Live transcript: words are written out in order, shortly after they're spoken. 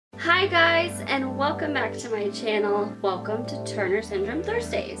Hi guys, and welcome back to my channel. Welcome to Turner Syndrome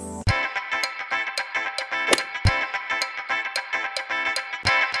Thursdays.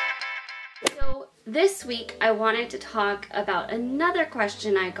 So this week I wanted to talk about another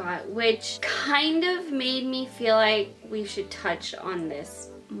question I got, which kind of made me feel like we should touch on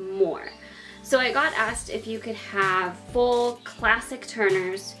this more. So I got asked if you could have full classic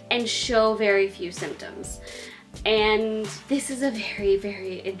Turners and show very few symptoms. And this is a very,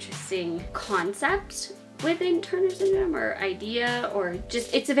 very interesting concept within Turner Syndrome, or idea, or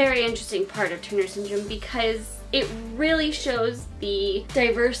just, it's a very interesting part of Turner Syndrome because it really shows the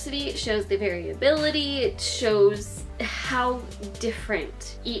diversity, it shows the variability, it shows how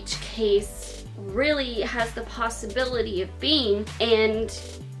different each case really has the possibility of being, and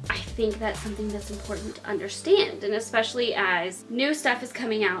I think that's something that's important to understand, and especially as new stuff is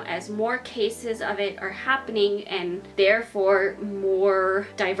coming out, as more cases of it are happening, and therefore more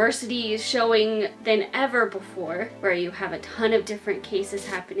diversity is showing than ever before, where you have a ton of different cases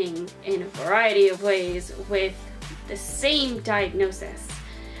happening in a variety of ways with the same diagnosis.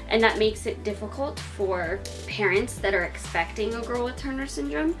 And that makes it difficult for parents that are expecting a girl with Turner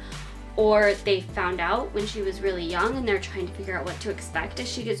Syndrome, or they found out when she was really young and they're trying to figure out what to expect as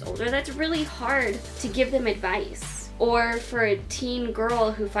she gets older. That's really hard to give them advice. Or for a teen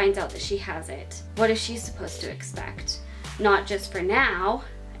girl who finds out that she has it, what is she supposed to expect? Not just for now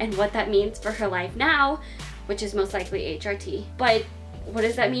and what that means for her life now, which is most likely HRT, but what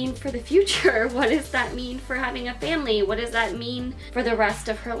does that mean for the future? What does that mean for having a family? What does that mean for the rest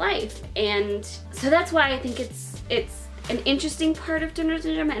of her life? And so that's why I think it's an interesting part of Turner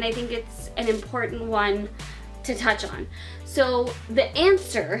Syndrome, and I think it's an important one to touch on. So the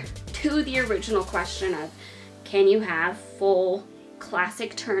answer to the original question of can you have full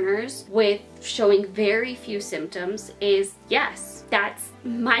classic Turners with showing very few symptoms is yes. That's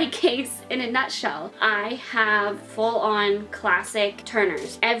my case in a nutshell. I have full-on classic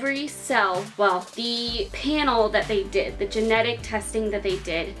Turners. Every cell, well, the panel that they did, the genetic testing that they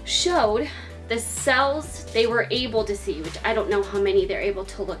did, showed the cells they were able to see, which I don't know how many they're able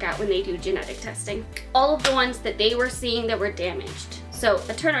to look at when they do genetic testing, all of the ones that they were seeing that were damaged. So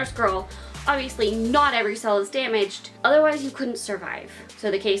a Turner's girl, obviously not every cell is damaged, otherwise you couldn't survive.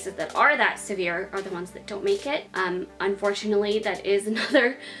 So the cases that are that severe are the ones that don't make it. Unfortunately, that is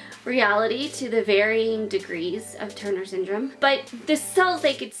another reality to the varying degrees of Turner Syndrome. But the cells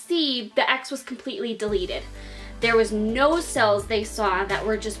they could see, the X was completely deleted. There was no cells they saw that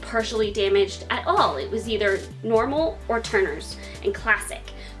were just partially damaged at all. It was either normal or Turner's and classic.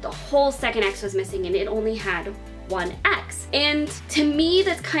 The whole second X was missing and it only had one X. And to me,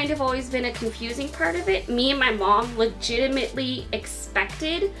 that's kind of always been a confusing part of it. Me and my mom legitimately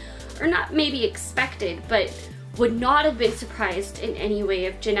expected, or not maybe expected, but would not have been surprised in any way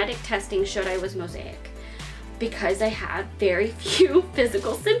if genetic testing showed I was mosaic, because I have very few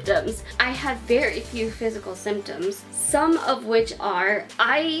physical symptoms. I have very few physical symptoms, some of which are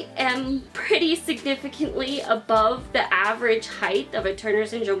I am pretty significantly above the average height of a Turner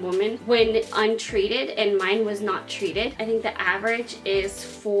Syndrome woman when untreated, and mine was not treated. I think the average is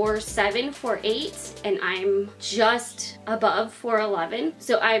 4'7", 4'8", and I'm just above 4'11".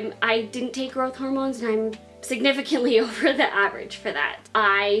 So I didn't take growth hormones, and I'm significantly over the average for that.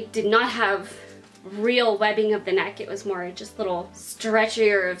 I did not have real webbing of the neck. It was more just little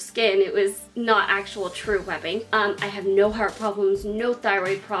stretchier of skin. It was not actual true webbing. I have no heart problems, no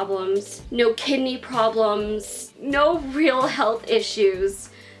thyroid problems, no kidney problems, no real health issues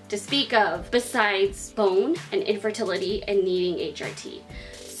to speak of besides bone and infertility and needing HRT.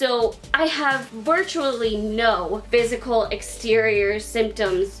 So I have virtually no physical exterior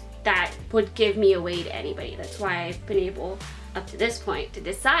symptoms that would give me away to anybody. That's why I've been able up to this point to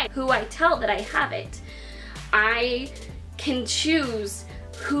decide who I tell that I have it. I can choose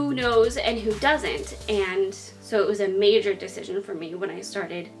who knows and who doesn't, and so it was a major decision for me when I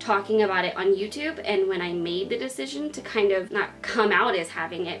started talking about it on YouTube, and when I made the decision to kind of not come out as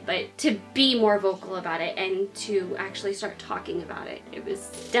having it, but to be more vocal about it and to actually start talking about it. It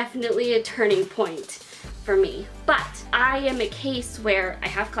was definitely a turning point for me. But I am a case where I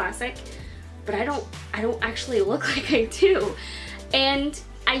have classic, but I don't actually look like I do. And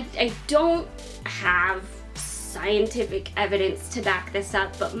I don't have scientific evidence to back this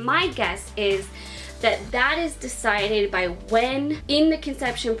up, but my guess is that that is decided by when in the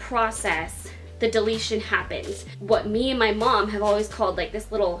conception process the deletion happens. What me and my mom have always called like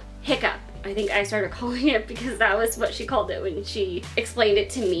this little hiccup I think I started calling it because that was what she called it when she explained it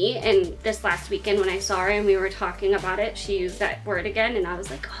to me. And this last weekend when I saw her and we were talking about it, she used that word again, and I was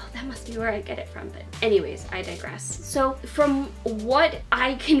like, oh, that must be where I get it from. But anyways, I digress. So from what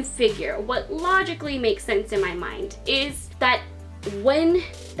I can figure, what logically makes sense in my mind is that when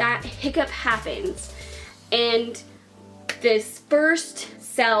that hiccup happens and this first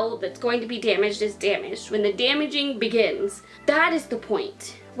cell that's going to be damaged is damaged, when the damaging begins, that is the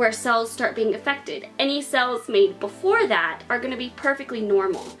point where cells start being affected. Any cells made before that are going to be perfectly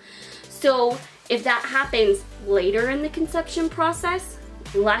normal. So if that happens later in the conception process,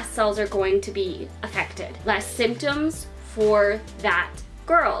 less cells are going to be affected, less symptoms for that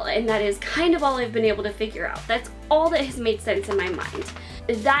girl, and that is kind of all I've been able to figure out. That's all that has made sense in my mind.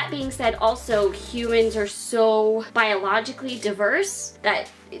 That being said, also humans are so biologically diverse that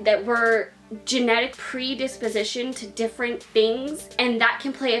we're genetic predisposition to different things, and that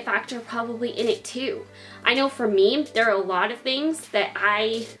can play a factor probably in it too. I know for me, there are a lot of things that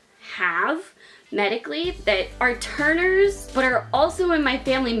I have medically that are Turner's, but are also in my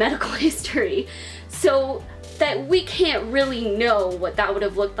family medical history. So that we can't really know what that would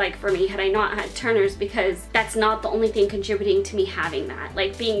have looked like for me had I not had Turner's, because that's not the only thing contributing to me having that.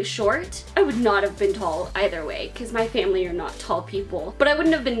 Like being short, I would not have been tall either way because my family are not tall people, but I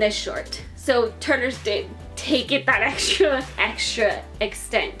wouldn't have been this short. So Turner's did take it that extra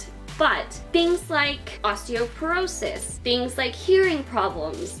extent. But things like osteoporosis, things like hearing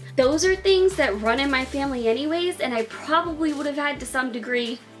problems, those are things that run in my family anyways, and I probably would have had to some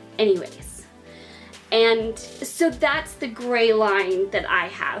degree anyways. And so that's the gray line that I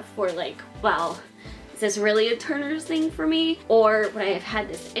have for like, well, is this really a Turner's thing for me? Or would I have had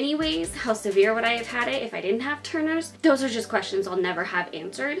this anyways? How severe would I have had it if I didn't have Turner's? Those are just questions I'll never have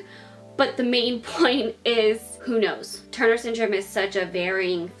answered. But the main point is, who knows? Turner syndrome is such a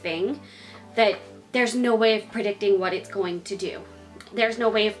varying thing that there's no way of predicting what it's going to do. There's no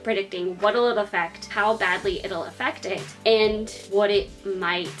way of predicting what it'll affect, how badly it'll affect it, and what it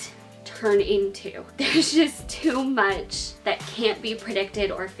might turn into. There's just too much that can't be predicted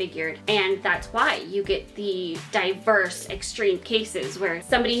or figured, and that's why you get the diverse extreme cases where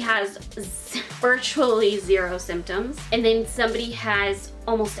somebody has virtually zero symptoms and then somebody has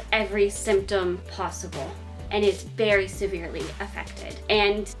almost every symptom possible and is very severely affected.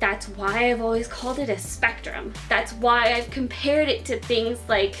 And that's why I've always called it a spectrum. That's why I've compared it to things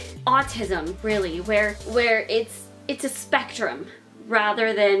like autism, really, where it's a spectrum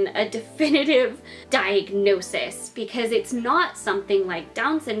rather than a definitive diagnosis, because it's not something like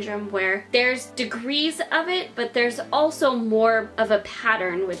Down syndrome where there's degrees of it, but there's also more of a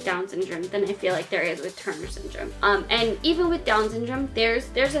pattern with Down syndrome than I feel like there is with Turner syndrome. And even with Down syndrome, there's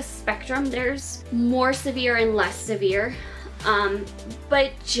a spectrum. There's more severe and less severe.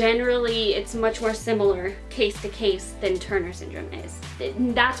 But generally it's much more similar case to case than Turner syndrome is.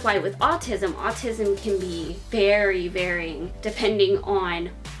 That's why with autism can be very varying depending on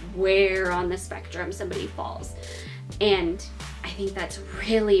where on the spectrum somebody falls. And I think that's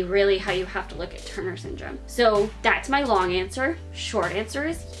really, really how you have to look at Turner syndrome. So that's my long answer. Short answer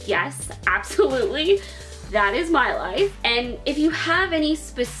is yes, absolutely. That is my life. And if you have any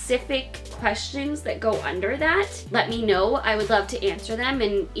specific questions that go under that, let me know. I would love to answer them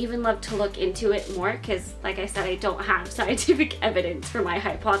and even love to look into it more, because like I said, I don't have scientific evidence for my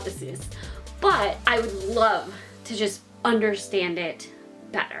hypothesis, but I would love to just understand it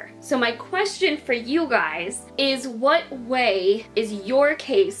better. So my question for you guys is, what way is your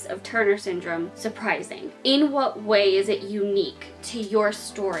case of Turner syndrome surprising? In what way is it unique to your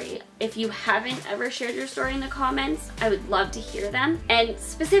story? If you haven't ever shared your story in the comments, I would love to hear them. And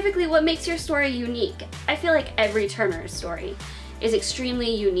specifically, what makes your story unique? I feel like every Turner story is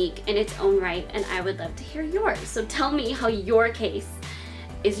extremely unique in its own right, and I would love to hear yours. So tell me how your case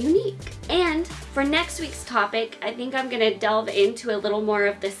is unique. And for next week's topic, I think I'm gonna delve into a little more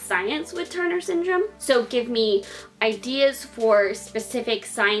of the science with Turner syndrome. So give me ideas for specific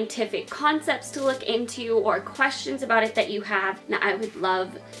scientific concepts to look into or questions about it that you have. And I would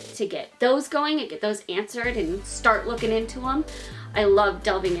love to get those going and get those answered and start looking into them. I love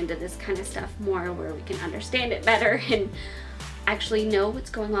delving into this kind of stuff more, where we can understand it better and actually know what's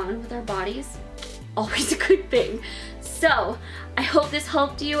going on with our bodies. Always a good thing. So I hope this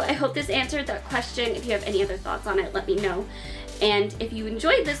helped you. I hope this answered that question. If you have any other thoughts on it, let me know. And if you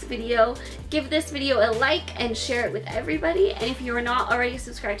enjoyed this video, give this video a like and share it with everybody. And if you are not already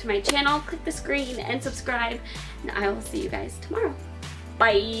subscribed to my channel, click the screen and subscribe. And I will see you guys tomorrow.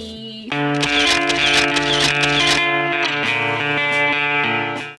 Bye.